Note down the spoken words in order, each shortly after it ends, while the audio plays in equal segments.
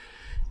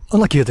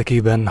Annak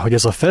érdekében, hogy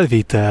ez a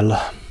felvétel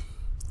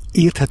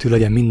érthető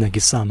legyen mindenki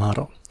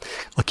számára,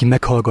 aki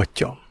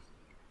meghallgatja,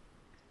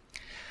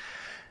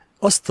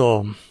 azt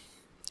a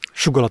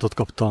sugallatra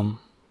kaptam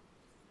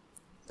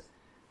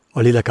a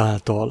lélek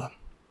által,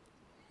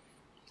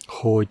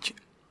 hogy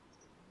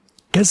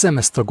kezdem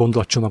ezt a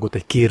gondolatcsomagot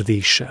egy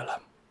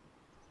kérdéssel,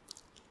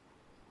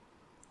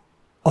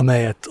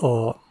 amelyet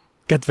a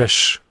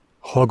kedves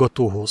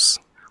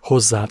hallgatóhoz,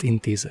 hozzád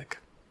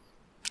intézek.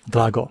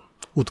 Drága,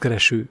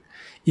 útkereső,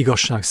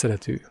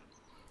 igazságszerető,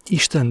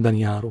 Istenben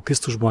járó,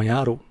 Krisztusban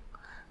járó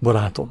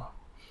barátom.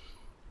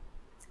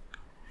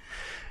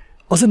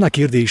 Az lenne a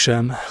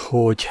kérdésem,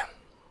 hogy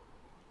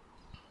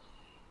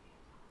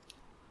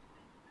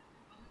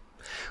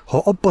ha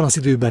abban az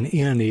időben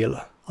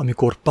élnél,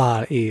 amikor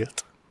Pál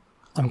élt,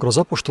 amikor az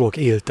apostolok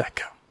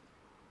éltek,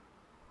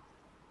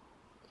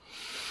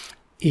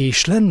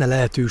 és lenne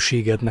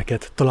lehetőséged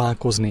neked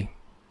találkozni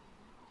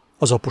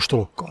az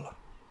apostolokkal,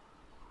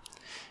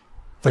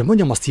 vagy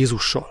mondjam azt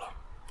Jézussal,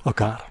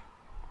 akár,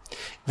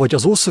 vagy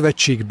az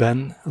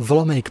Ószövetségben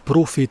valamelyik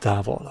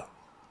profétával,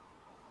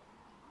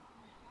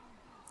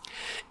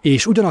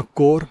 és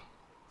ugyanakkor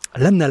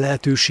lenne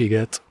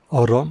lehetőséged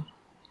arra,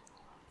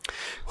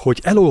 hogy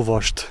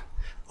elolvast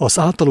az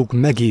általuk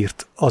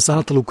megírt, az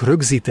általuk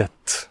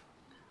rögzített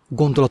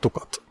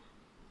gondolatokat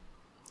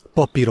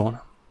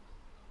papíron.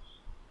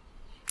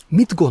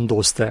 Mit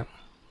gondolsz te,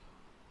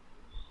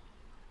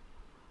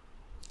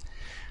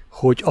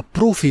 hogy a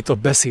próféta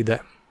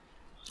beszéde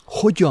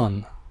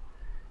hogyan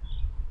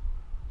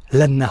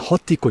lenne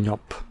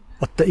hatékonyabb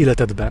a te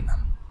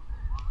életedben,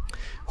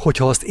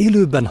 hogyha azt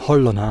élőben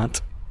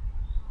hallanád,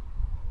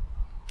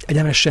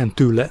 egyenesen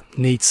tőle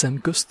 4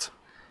 szem közt,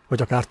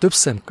 vagy akár több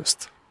szem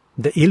közt,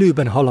 de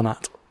élőben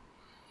hallanád,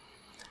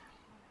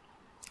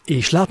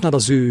 és látnád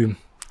az ő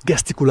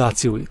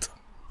gesztikulációit,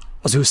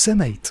 az ő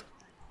szemeit,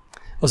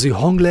 az ő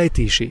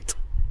hanglejtését,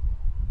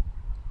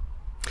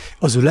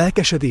 az ő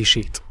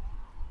lelkesedését,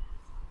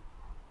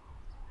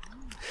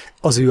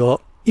 az ő a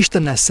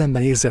Istennel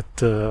szemben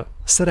érzett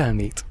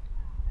szerelmét,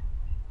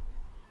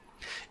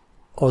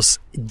 az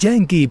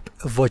gyengébb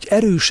vagy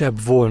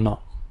erősebb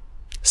volna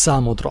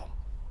számodra,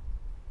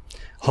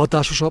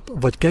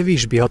 hatásosabb vagy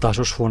kevésbé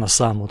hatásos volna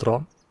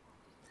számodra,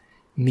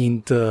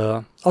 mint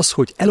az,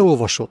 hogy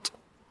elolvasod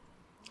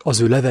az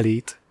ő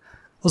levelét,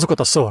 azokat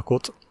a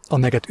szavakat,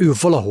 amelyeket ő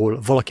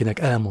valahol valakinek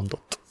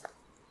elmondott.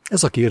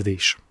 Ez a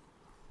kérdés.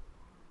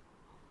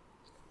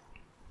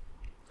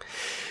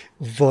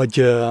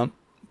 Vagy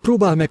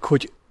próbálj meg,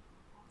 hogy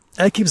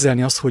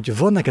elképzelni azt, hogy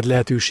van neked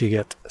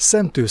lehetőséget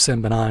szemtől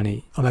szemben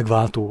állni a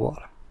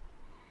megváltóval.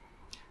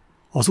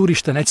 Az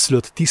Úristen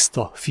egyszülött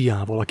tiszta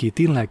fiával, aki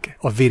tényleg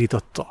a vérét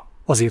adta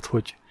azért,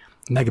 hogy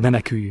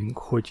megmeneküljünk,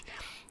 hogy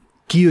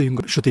kijöjjünk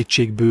a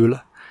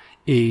sötétségből,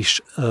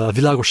 és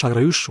világosságra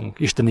jussunk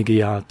Isten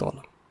igéje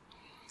által.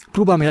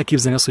 Próbálj meg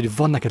elképzelni azt, hogy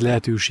van neked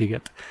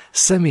lehetőséget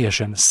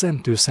személyesen,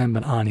 szemtől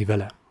szemben állni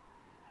vele.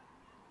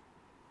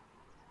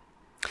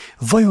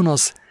 Vajon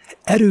az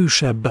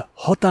erősebb,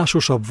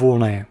 hatásosabb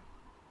volna-e,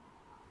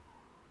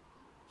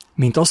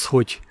 mint az,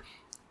 hogy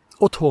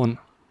otthon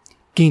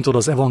kinyitod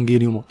az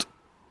evangéliumot,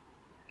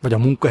 vagy a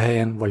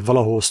munkahelyen, vagy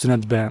valahol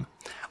szünetben,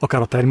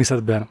 akár a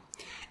természetben,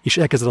 és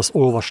elkezded azt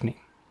olvasni.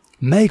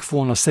 Melyik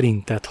volna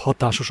szerinted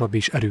hatásosabb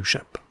és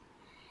erősebb?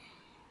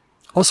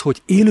 Az,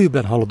 hogy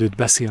élőben hallod őt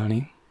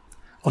beszélni,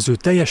 az ő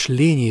teljes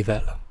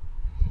lényével,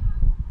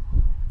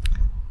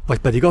 vagy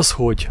pedig az,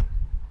 hogy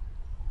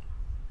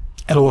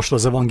elolvasod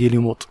az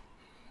evangéliumot,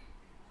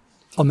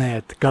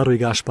 amelyet Károly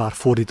Gáspár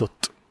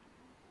fordított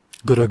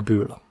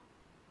görögből.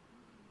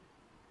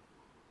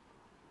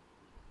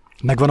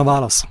 Megvan a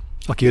válasz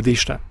a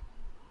kérdésre?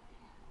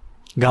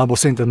 Gábor,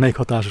 szerinted melyik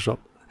hatásosabb?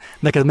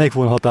 Neked melyik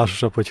volna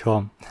hatásosabb,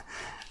 hogyha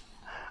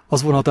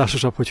az volna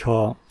hatásosabb,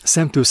 hogyha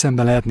szemtől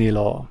szemben lehetnél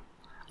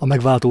a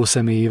megváltó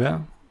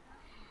személyével,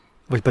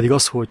 vagy pedig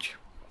az, hogy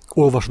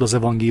olvasod az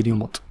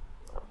evangéliumot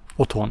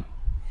otthon?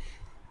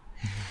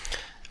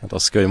 Hát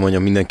azt kell, hogy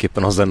mondjam,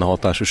 mindenképpen az lenne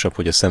hatásosabb,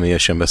 hogy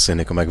személyesen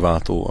beszélnék a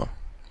megváltóval.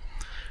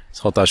 Ez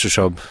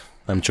hatásosabb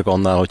nem csak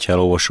annál, hogyha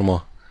elolvasom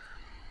a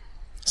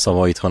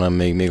szavait, hanem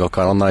még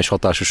akár annál is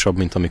hatásosabb,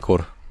 mint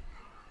amikor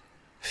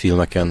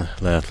filmeken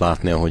lehet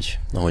látni,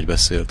 ahogy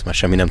beszélt, mert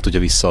semmi nem tudja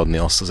visszaadni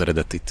azt az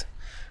eredetit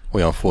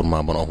olyan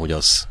formában, ahogy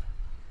az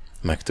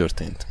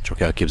megtörtént. Csak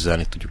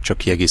elképzelni tudjuk, csak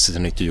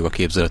kiegészíteni tudjuk a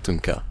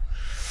képzeletünkkel.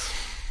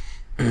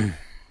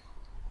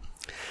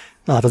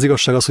 Na hát az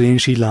igazság az, hogy én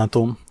is így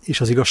látom,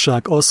 és az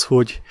igazság az,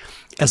 hogy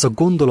ez a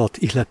gondolat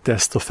ihlette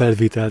ezt a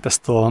felvételt,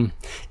 ezt a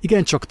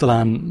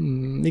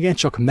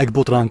igencsak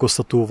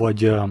megbotránkoztató,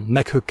 vagy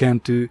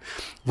meghökkentő,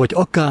 vagy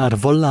akár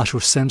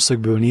vallásos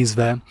szemszögből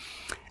nézve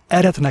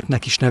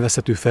eretneknek is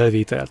nevezhető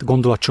felvételt,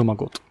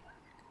 gondolatcsomagot.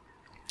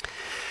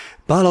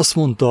 Pál azt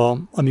mondta,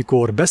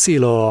 amikor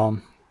beszél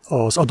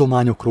az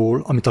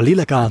adományokról, amit a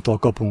lélek által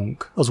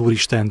kapunk az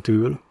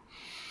Úristentől,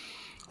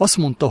 azt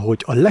mondta,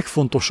 hogy a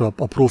legfontosabb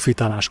a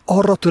profétálás.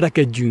 Arra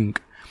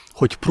törekedjünk,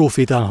 hogy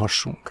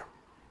profétálhassunk.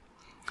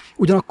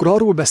 Ugyanakkor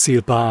arról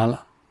beszél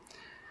Pál,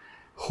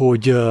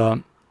 hogy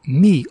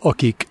mi,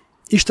 akik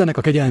Istennek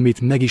a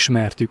kegyelmét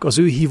megismertük, az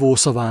ő hívó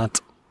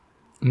szavát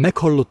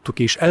meghallottuk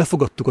és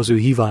elfogadtuk az ő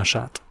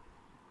hívását,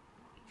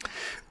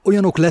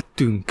 olyanok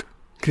lettünk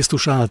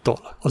Krisztus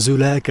által, az ő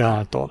lelke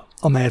által,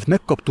 amelyet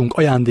megkaptunk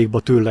ajándékba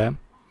tőle,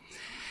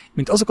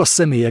 mint azok a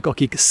személyek,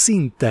 akik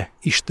szinte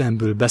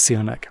Istenből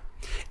beszélnek.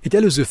 Egy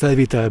előző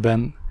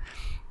felvételben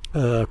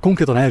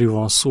konkrétan erről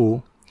van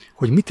szó,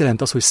 hogy mit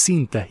jelent az, hogy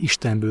szinte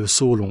Istenből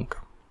szólunk.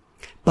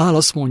 Pál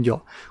azt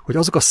mondja, hogy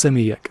azok a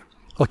személyek,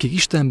 akik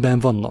Istenben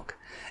vannak,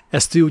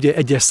 ezt ő ugye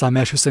egyes szám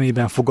első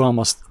szemében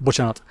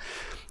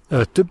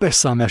többes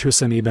szám első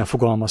szemében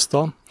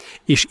fogalmazta,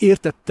 és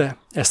értette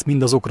ezt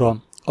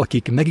mindazokra,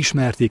 akik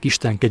megismerték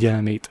Isten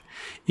kegyelmét,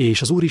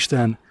 és az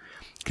Úristen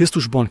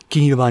Krisztusban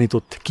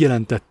kinyilvánított,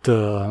 kijelentett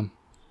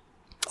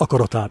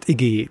akaratát,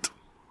 igéjét.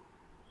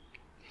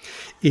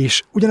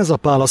 És ugyanez a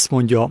Pál azt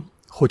mondja,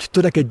 hogy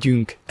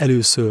törekedjünk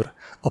először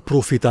a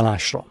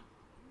profétálásra.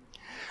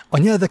 A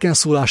nyelveken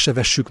szólás se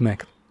vessük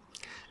meg,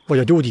 vagy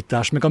a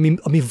gyógyítás, meg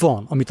ami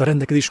van, amit a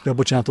rendelkezésünkre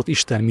bocsánatott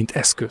Isten, mint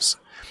eszköz,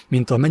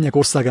 mint a mennyek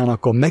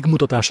országának a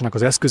megmutatásának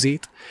az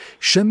eszközét,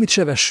 semmit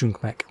se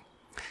vessünk meg,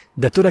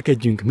 de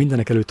törekedjünk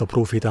mindenek előtt a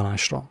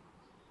profétálásra.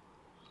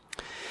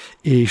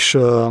 És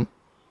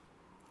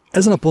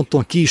ezen a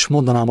ponton ki is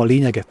mondanám a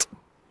lényeget,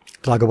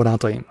 drága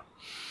barátaim,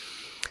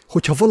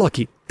 hogyha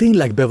valaki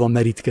tényleg be van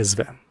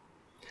merítkezve,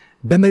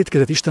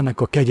 bemerítkezett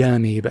Istennek a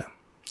kegyelmébe,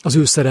 az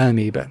ő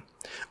szerelmébe,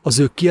 az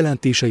ő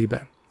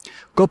kijelentéseibe,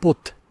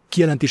 kapott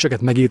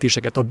kijelentéseket,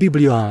 megértéseket a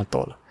Biblia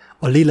által,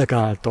 a lélek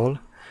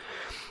által,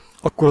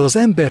 akkor az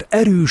ember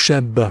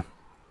erősebb,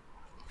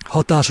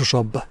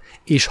 hatásosabb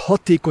és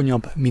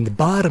hatékonyabb, mint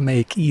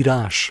bármelyik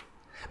írás,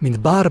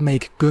 mint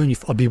bármelyik könyv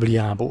a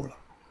Bibliából.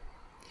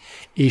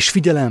 És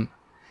figyelem,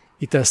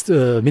 itt ezt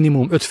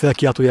minimum 5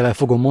 felkiáltójellel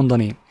fogom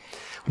mondani,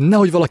 hogy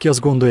nehogy valaki azt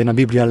gondolja, én a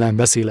Biblia ellen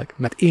beszélek,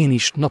 mert én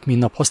is nap mint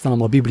nap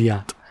használom a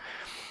Bibliát.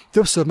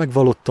 Többször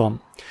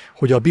megvallottam,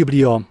 hogy a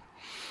Biblia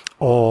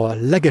a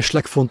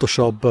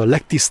legfontosabb,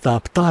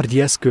 legtisztább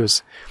tárgyi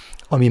eszköz,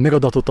 ami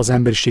megadatott az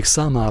emberiség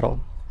számára,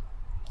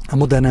 a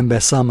modern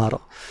ember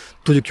számára.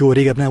 Tudjuk jól,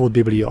 régebb nem volt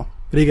Biblia.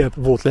 Régebb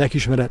volt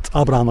lelkiismeret,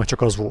 Ábrahámnak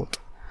csak az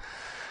volt.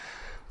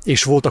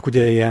 És voltak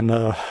ugye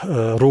ilyen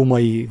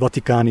római,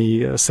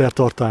 vatikáni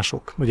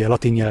szertartások, ugye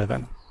latin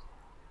nyelven.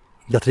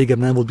 De hát régebb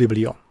nem volt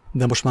Biblia,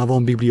 de most már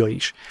van Biblia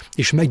is.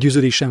 És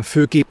meggyőződésem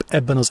főképp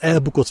ebben az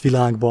elbukott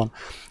világban,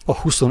 a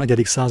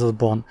 21.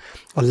 században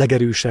a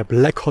legerősebb,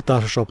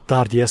 leghatásosabb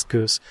tárgyi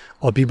eszköz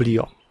a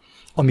Biblia,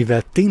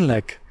 amivel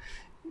tényleg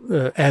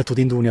el tud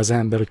indulni az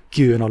ember, hogy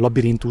kijön a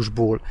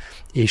labirintusból,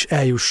 és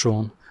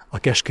eljusson a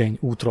keskeny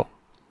útra.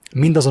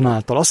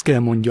 Mindazonáltal azt kell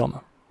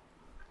mondjam,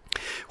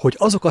 hogy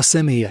azok a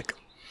személyek,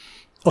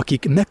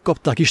 akik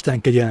megkapták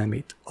Isten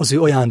kegyelmét, az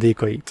ő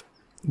ajándékait,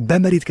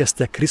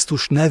 bemerítkeztek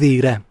Krisztus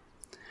nevére,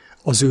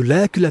 az ő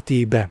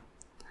lelkületébe,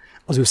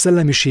 az ő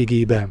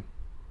szellemiségébe,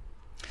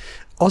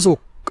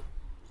 azok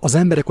az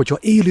emberek, hogyha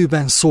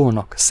élőben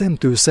szólnak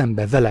szemtől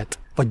szembe veled,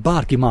 vagy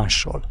bárki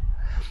mással,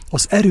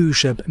 az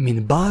erősebb,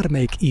 mint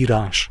bármelyik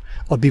írás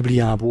a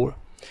Bibliából.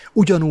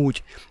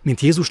 Ugyanúgy,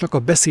 mint Jézusnak a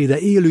beszéde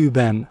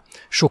élőben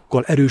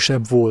sokkal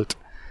erősebb volt,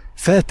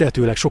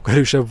 feltehetőleg sokkal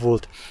erősebb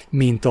volt,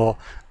 mint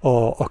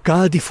a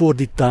káldi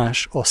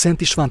fordítás, a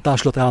Szent István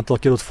társulat által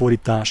kiadott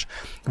fordítás,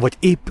 vagy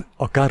épp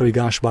a Károly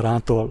Gáspár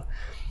által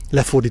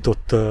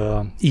lefordított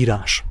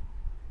írás.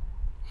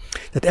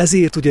 Tehát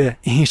ezért ugye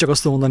én csak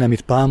azt mondom,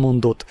 amit Pál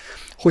mondott,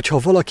 hogyha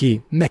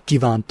valaki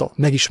megkívánta,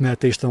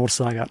 megismerte Isten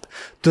országát,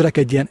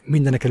 törekedjen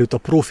mindenek előtt a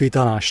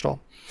profétálásra,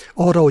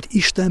 arra, hogy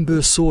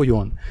Istenből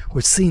szóljon,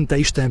 hogy szinte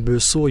Istenből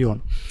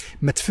szóljon,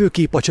 mert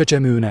főképp a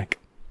csecsemőnek,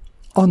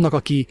 annak,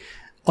 aki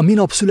a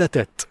minap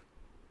született,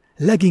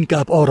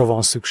 leginkább arra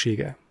van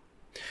szüksége,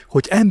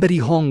 hogy emberi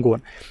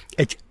hangon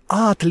egy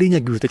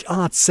átlényegült, egy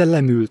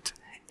átszellemült,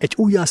 egy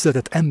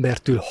újjászületett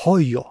embertől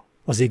hallja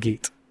az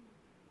igét.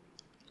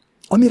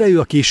 Amire ő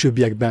a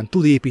későbbiekben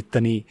tud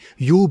építeni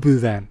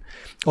jóbőven,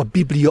 a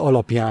Biblia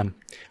alapján,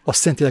 a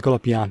Szentlélek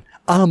alapján,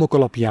 álmok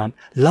alapján,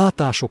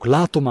 látások,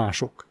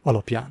 látomások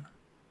alapján.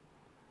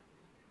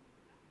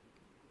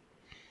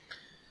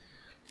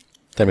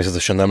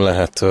 Természetesen nem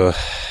lehet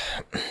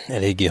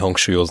eléggé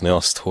hangsúlyozni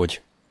azt,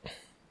 hogy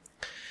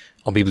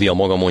a Biblia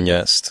maga mondja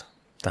ezt.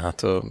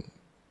 Tehát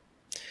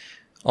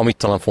amit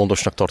talán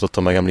fontosnak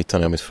tartottam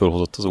megemlíteni, amit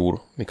fölhozott az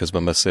Úr,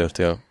 miközben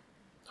beszéltél,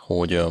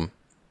 hogy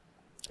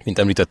mint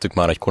említettük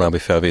már egy korábbi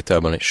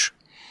felvételben is,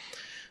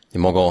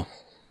 maga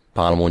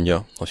Pál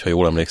mondja, hogyha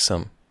jól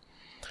emlékszem,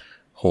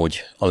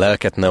 hogy a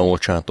lelket ne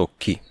oltsátok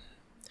ki,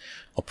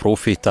 a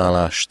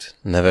profétálást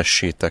ne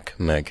vessétek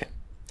meg.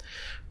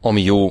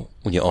 Ami jó,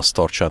 ugye azt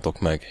tartsátok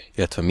meg,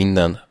 illetve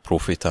minden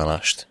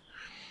profétálást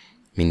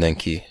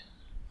mindenki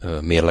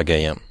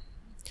mérlegeljen.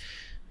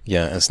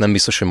 Ugye ez nem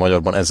biztos, hogy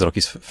magyarban ezzel a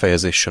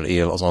kifejezéssel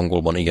él, az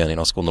angolban igen, én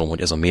azt gondolom,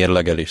 hogy ez a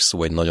mérlegelés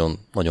szó egy nagyon,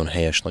 nagyon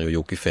helyes, nagyon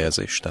jó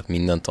kifejezés. Tehát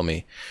mindent,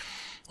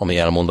 ami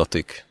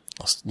elmondatik,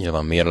 azt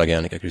nyilván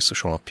mérlegelni kell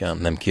Krisztus alapján,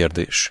 nem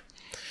kérdés.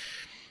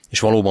 És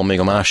valóban még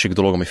a másik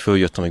dolog, ami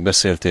följött, amíg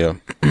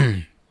beszéltél,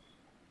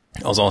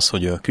 az az,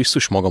 hogy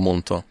Krisztus maga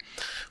mondta,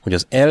 hogy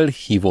az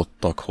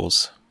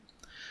elhívottakhoz,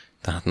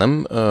 tehát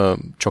nem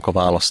csak a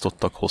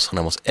választottakhoz,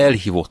 hanem az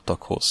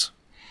elhívottakhoz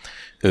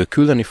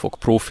küldeni fog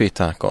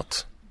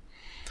prófétákat,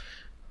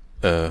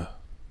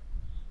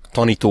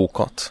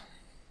 tanítókat,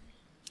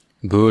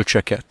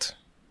 bölcseket,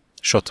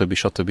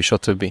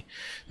 stb.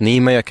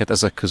 Némelyeket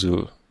ezek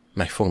közül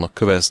meg fognak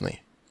kövezni,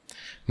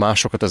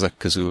 másokat ezek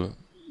közül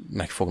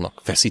meg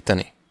fognak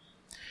feszíteni,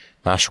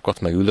 másokat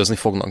meg üldözni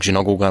fognak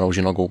zsinagógáról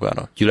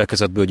zsinagógára,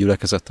 gyülekezetből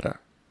gyülekezetre,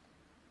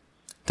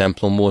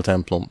 templomból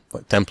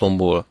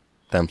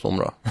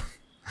templomra.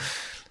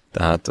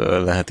 Tehát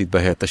lehet itt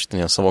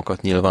behelyettesíteni a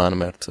szavakat nyilván,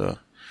 mert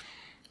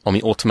ami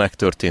ott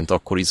megtörtént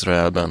akkor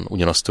Izraelben,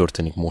 ugyanaz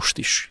történik most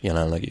is,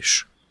 jelenleg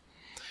is.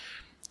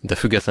 De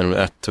függetlenül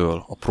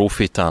ettől a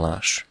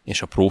profétálás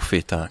és a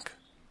proféták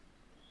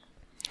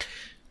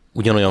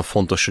ugyanolyan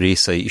fontos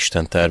részei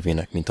Isten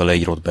tervének, mint a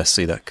leírott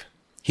beszédek,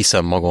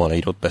 hiszen maga a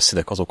leírott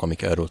beszédek azok,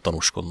 amik erről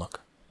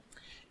tanúskodnak.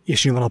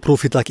 És nyilván a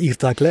proféták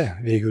írták le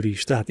végül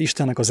is, tehát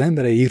Istennek az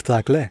emberei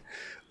írták le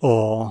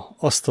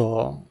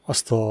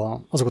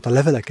azokat a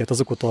leveleket,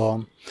 azokat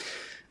a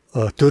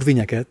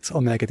törvényeket,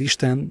 amelyeket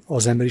Isten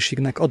az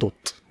emberiségnek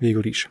adott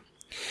végül is.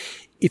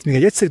 Itt még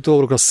egy egyszerű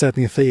dolgra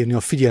szeretném felhívni a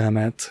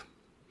figyelmet,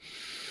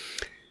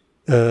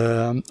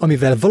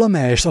 amivel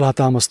valamelyest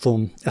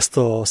alátámasztom ezt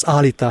az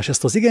állítást,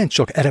 ezt az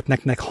igencsak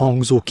eretneknek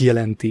hangzó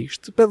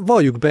kijelentést.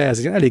 Valljuk be, ez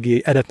egy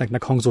eléggé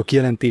eretneknek hangzó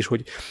kijelentés,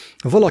 hogy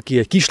valaki,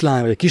 egy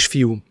kislány vagy egy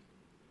kisfiú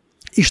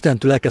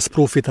Istentől elkezd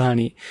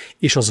profitálni,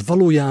 és az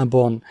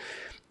valójában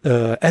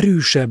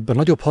erősebb,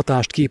 nagyobb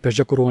hatást képes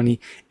gyakorolni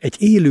egy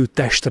élő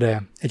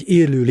testre, egy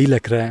élő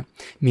lélekre,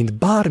 mint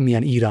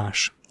bármilyen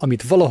írás,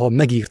 amit valaha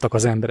megírtak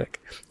az emberek,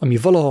 ami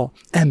valaha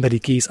emberi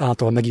kéz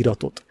által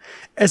megíratott.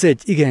 Ez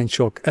egy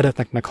igencsak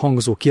eretneknek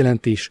hangzó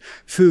kijelentés,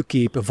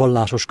 főképp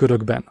vallásos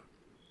körökben.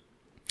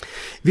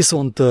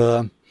 Viszont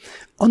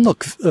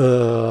annak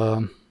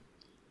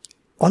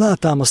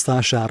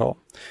alátámasztására,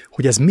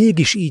 hogy ez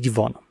mégis így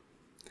van,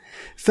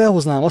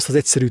 felhoznám azt az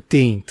egyszerű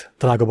tényt,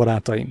 drága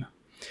barátaim,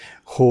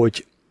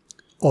 hogy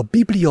a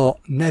Biblia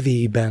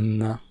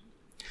nevében,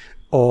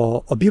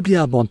 a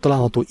Bibliában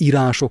található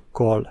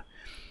írásokkal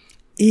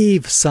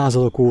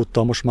évszázadok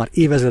óta, most már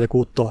évezredek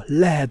óta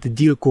lehet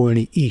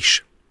gyilkolni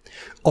is.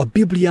 A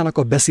Bibliának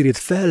a beszédét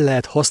fel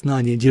lehet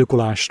használni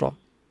gyilkolásra.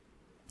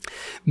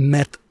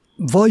 Mert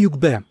valljuk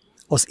be,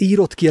 az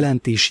írott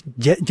kijelentés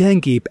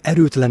gyengébb,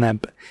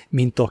 erőtlenebb,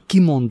 mint a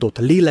kimondott,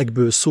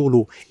 lélekből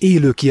szóló,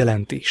 élő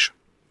kijelentés.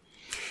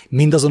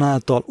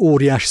 Mindazonáltal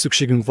óriási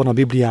szükségünk van a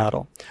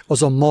Bibliára.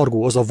 Az a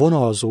margó, az a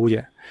vonalzó,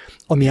 ugye,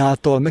 ami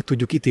által meg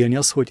tudjuk ítélni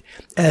azt, hogy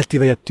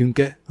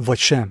eltévejettünk-e, vagy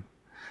sem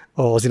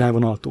az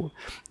irányvonaltól.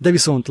 De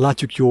viszont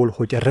látjuk jól,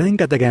 hogy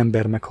rengeteg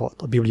ember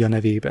meghalt a Biblia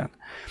nevében.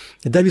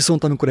 De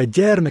viszont amikor egy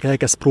gyermek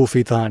elkezd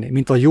profétálni,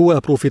 mint a Jóel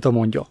próféta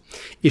mondja,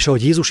 és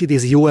ahogy Jézus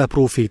idézi Jóel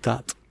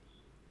prófétát,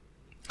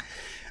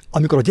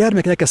 amikor a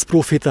gyermek elkezd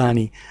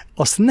profétálni,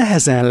 azt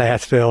nehezen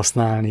lehet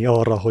felhasználni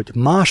arra, hogy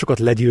másokat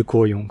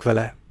legyilkoljunk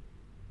vele.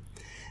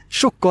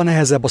 Sokkal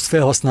nehezebb azt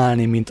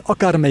felhasználni, mint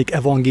akármelyik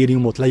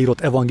evangéliumot,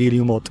 leírott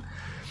evangéliumot,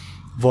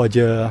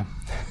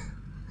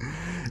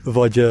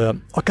 vagy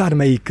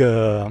akármelyik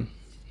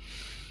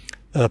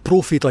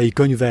profétai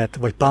könyvet,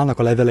 vagy Pálnak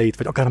a leveleit,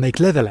 vagy akármelyik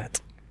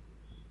levelet.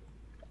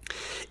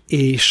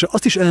 És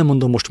azt is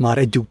elmondom most már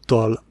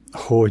egyúttal,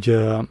 hogy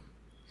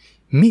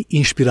mi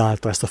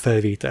inspirálta ezt a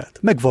felvételt.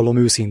 Megvallom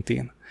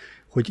őszintén,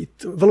 hogy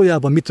itt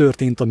valójában mi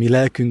történt a mi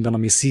lelkünkben, a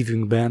mi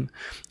szívünkben,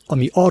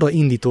 ami arra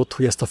indított,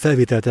 hogy ezt a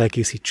felvételt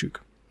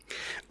elkészítsük.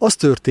 Az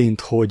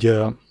történt, hogy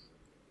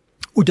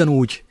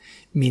ugyanúgy,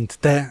 mint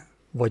te,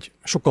 vagy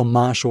sokan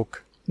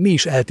mások, mi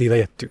is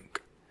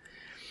eltévejettünk.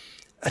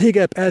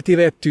 Régebb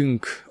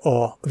eltévejettünk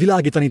a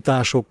világi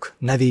tanítások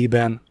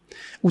nevében,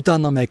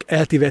 utána meg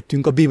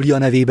eltévejettünk a Biblia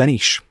nevében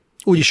is.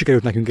 Úgy is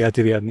sikerült nekünk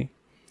eltévedni.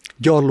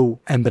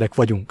 Gyarló emberek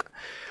vagyunk.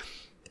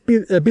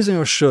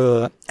 Bizonyos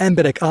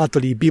emberek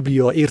általi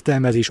Biblia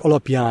értelmezés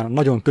alapján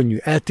nagyon könnyű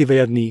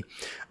eltévejedni,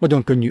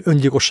 nagyon könnyű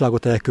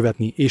öngyilkosságot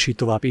elkövetni, és így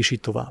tovább, és így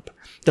tovább.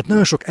 Tehát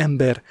nagyon sok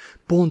ember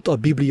pont a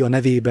Biblia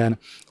nevében,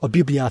 a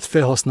Bibliát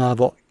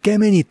felhasználva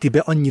keményíti be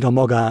annyira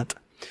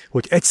magát,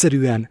 hogy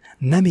egyszerűen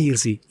nem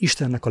érzi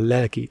Istennek a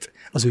lelkét,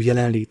 az ő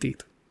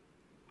jelenlétét.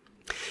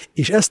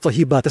 És ezt a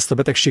hibát, ezt a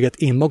betegséget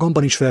én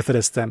magamban is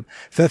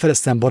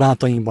felfedeztem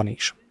barátaimban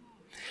is.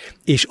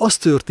 És az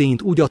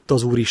történt, úgy adta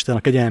az Úristen,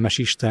 a kegyelmes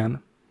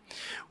Isten,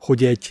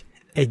 hogy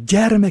egy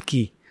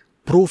gyermeki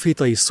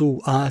profétai szó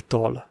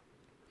által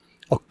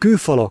a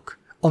kőfalak,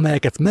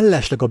 amelyeket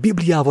mellesleg a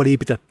Bibliával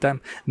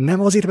építettem,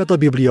 nem azért, mert a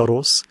Biblia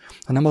rossz,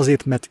 hanem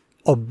azért, mert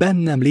a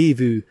bennem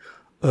lévő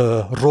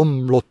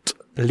romlott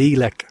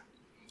lélek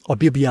a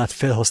Bibliát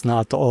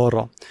felhasználta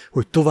arra,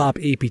 hogy tovább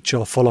építse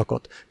a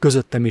falakat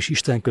közöttem és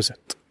Isten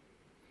között.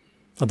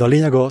 De a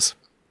lényeg az,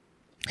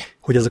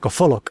 hogy ezek a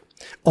falak,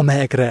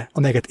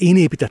 amelyeket én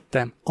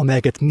építettem,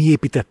 amelyeket mi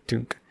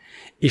építettünk,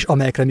 és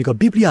amelyekre még a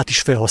Bibliát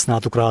is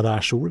felhasználtuk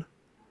ráadásul,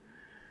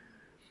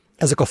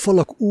 ezek a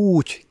falak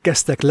úgy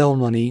kezdtek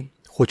leomlani,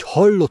 hogy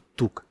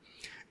hallottuk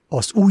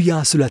az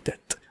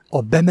újjászületett,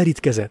 a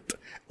bemerítkezett,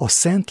 a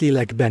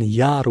Szentlélekben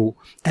járó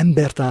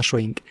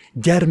embertársaink,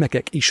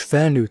 gyermekek is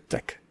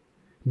felnőttek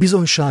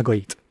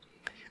bizonyságait,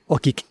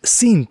 akik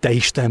szinte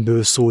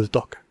Istenből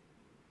szóltak.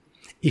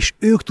 És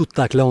ők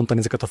tudták leontani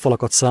ezeket a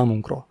falakat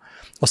számunkra.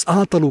 Az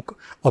általuk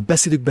a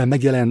beszédükben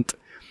megjelent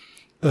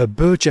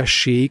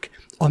bölcsesség,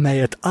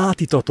 amelyet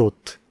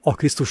átitatott a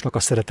Krisztusnak a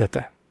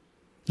szeretete.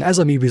 Ez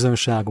a mi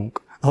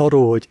bizonyságunk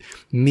arról, hogy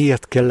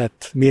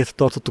miért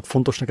tartottuk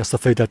fontosnak ezt a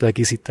felvételt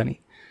elkészíteni.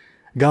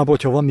 Gábor,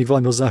 ha van még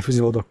valami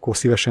hozzáfűzni oda, akkor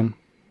szívesen.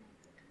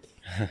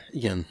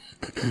 Igen,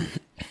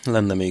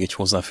 lenne még egy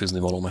hozzáfűzni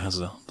valóm ehhez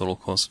a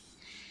dologhoz.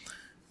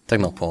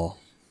 Tegnap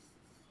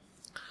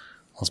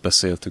azt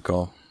beszéltük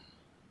a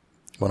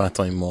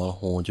barátaimmal,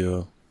 hogy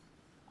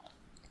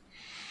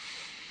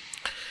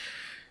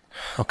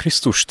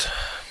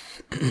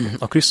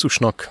a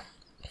Krisztusnak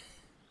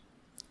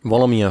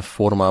valamilyen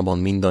formában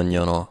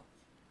mindannyian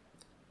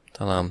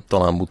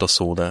talán buta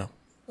szó, de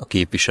a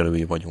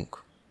képviselői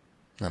vagyunk.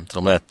 Nem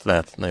tudom,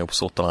 lehetne jobb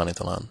szót találni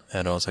talán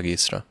erre az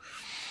egészre.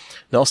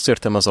 De azt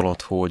értem ez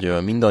alatt,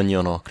 hogy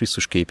mindannyian a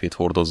Krisztus képét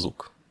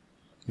hordozzuk.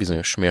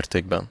 Bizonyos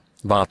mértékben,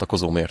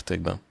 váltakozó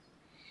mértékben.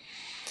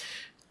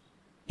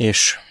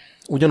 És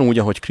ugyanúgy,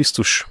 ahogy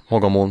Krisztus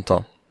maga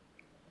mondta,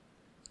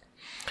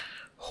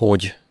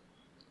 hogy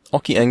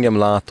aki engem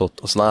látott,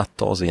 az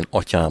látta az én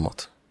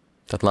atyámat.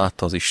 Tehát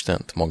látta az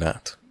Istent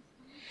magát.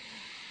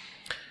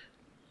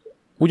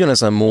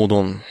 Ugyanezen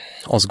módon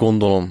azt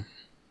gondolom,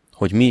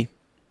 hogy mi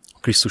a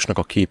Krisztusnak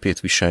a képét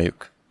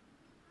viseljük.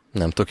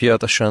 Nem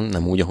tökéletesen,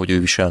 nem úgy, ahogy ő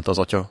viselte az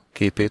atya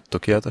képét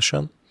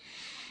tökéletesen.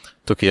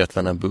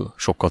 Tökéletlenebbül,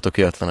 sokkal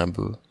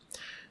tökéletlenebbül.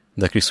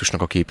 De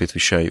Krisztusnak a képét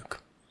viseljük.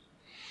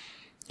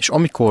 És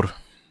amikor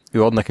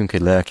ő ad nekünk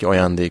egy lelki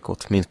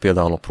ajándékot, mint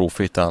például a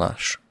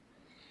profétálás,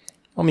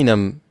 ami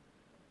nem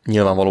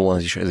nyilvánvalóan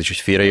ez is egy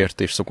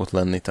félreértés szokott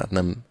lenni, tehát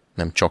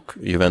nem csak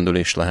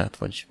jövendőlés lehet,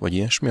 vagy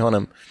ilyesmi,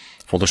 hanem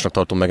fontosnak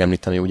tartom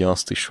megemlíteni ugye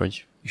azt is,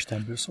 hogy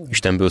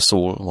Istenből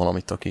szól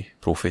valamit, aki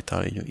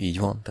profétál, így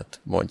van, tehát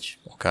vagy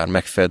akár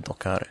megfed,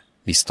 akár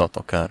biztat,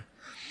 akár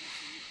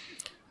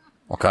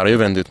a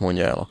jövendőt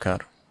mondja el,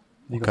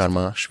 akár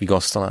más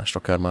vigasztalást,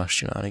 akár más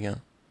csinál,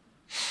 igen.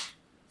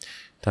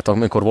 Tehát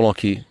amikor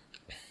valaki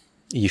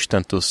így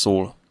Istentől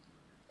szól,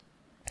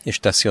 és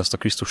teszi azt a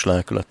Krisztus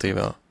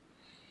lelkületével,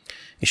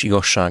 és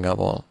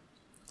igazságával,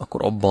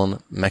 akkor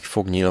abban meg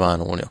fog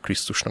nyilvánulni a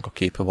Krisztusnak a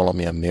képe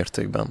valamilyen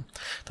mértékben.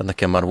 Tehát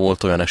nekem már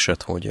volt olyan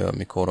eset, hogy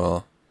mikor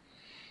a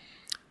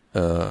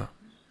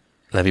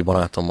Levi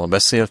barátommal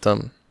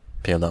beszéltem,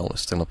 például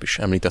ezt tegnap is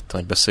említettem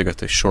egy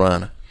beszélgetés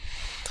során,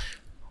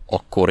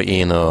 akkor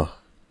én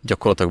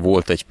gyakorlatilag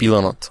volt egy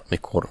pillanat,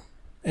 amikor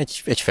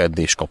egy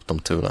feddést kaptam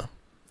tőle.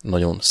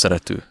 Nagyon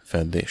szerető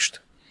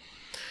feddést.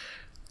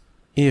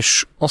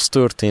 És az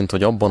történt,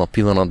 hogy abban a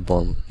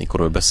pillanatban, mikor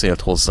ő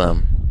beszélt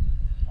hozzám,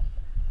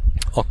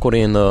 akkor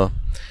én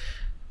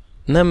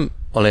nem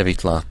a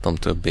Levit láttam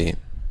többé,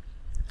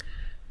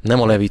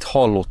 nem a Levit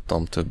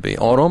hallottam többé,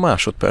 arra a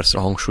másodpercre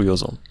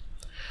hangsúlyozom,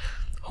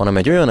 hanem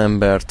egy olyan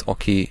embert,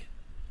 aki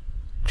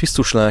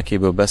Krisztus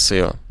lelkéből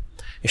beszél,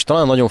 és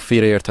talán nagyon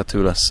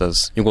félreérthető lesz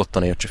ez,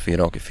 nyugodtan értse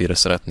félre, aki félre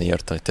szeretné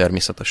érteni,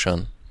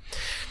 természetesen.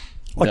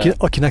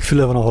 Akinek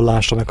füle van a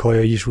hallásra, meg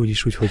hallja így is, úgy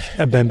is, úgyhogy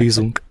ebben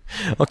bízunk.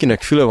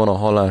 Akinek füle van a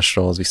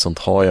hallásra, az viszont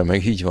hallja,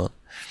 meg így van.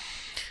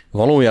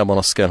 Valójában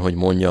azt kell, hogy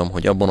mondjam,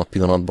 hogy abban a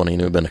pillanatban én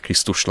őben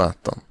Krisztust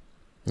láttam.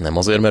 Nem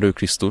azért, mert ő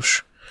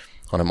Krisztus,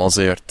 hanem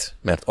azért,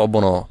 mert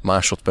abban a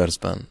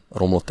másodpercben a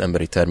romlott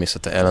emberi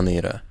természete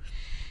ellenére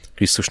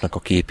Krisztusnak a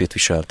képét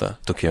viselte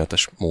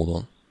tökéletes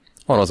módon.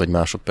 Arra az egy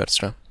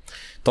másodpercre.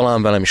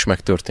 Talán velem is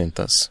megtörtént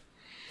ez.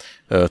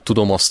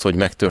 Tudom azt, hogy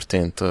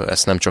megtörtént,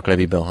 ezt nem csak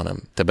Leviben,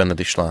 hanem te benned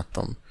is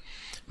láttam.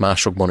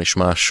 Másokban is,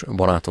 más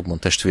barátokban,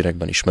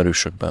 testvérekben,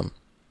 ismerősökben.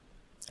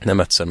 Nem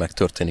egyszer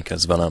megtörténik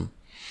ez velem.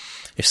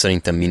 És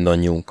szerintem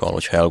mindannyiunkkal,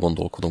 hogyha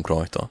elgondolkodunk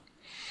rajta.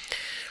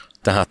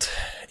 Tehát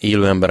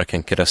élő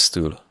embereken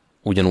keresztül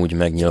ugyanúgy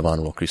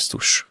megnyilvánul a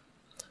Krisztus.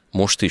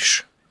 Most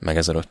is, meg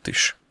ezelőtt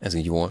is. Ez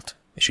így volt,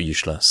 és így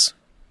is lesz.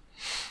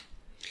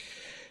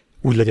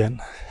 Úgy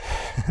legyen.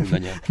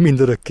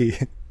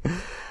 Mindörökké.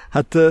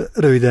 Hát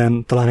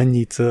röviden talán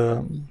ennyit,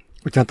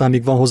 hogyha talán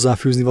még van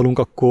hozzáfűzni valunk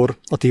akkor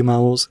a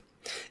témához,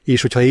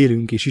 és hogyha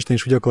élünk, és Isten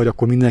is úgy akarja,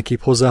 akkor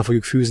mindenképp hozzá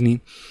fogjuk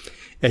fűzni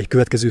egy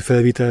következő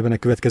felvételben, egy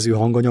következő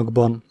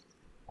hanganyagban.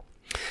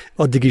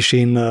 Addig is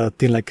én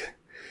tényleg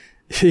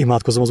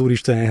imádkozom az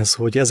Úristenhez,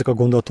 hogy ezek a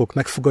gondolatok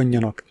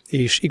megfogadjanak,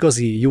 és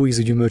igazi, jó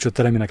ízű gyümölcsöt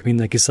teremjenek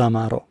mindenki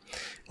számára,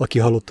 aki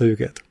hallotta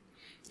őket.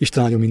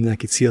 Isten áldjon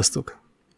mindenkit, sziasztok!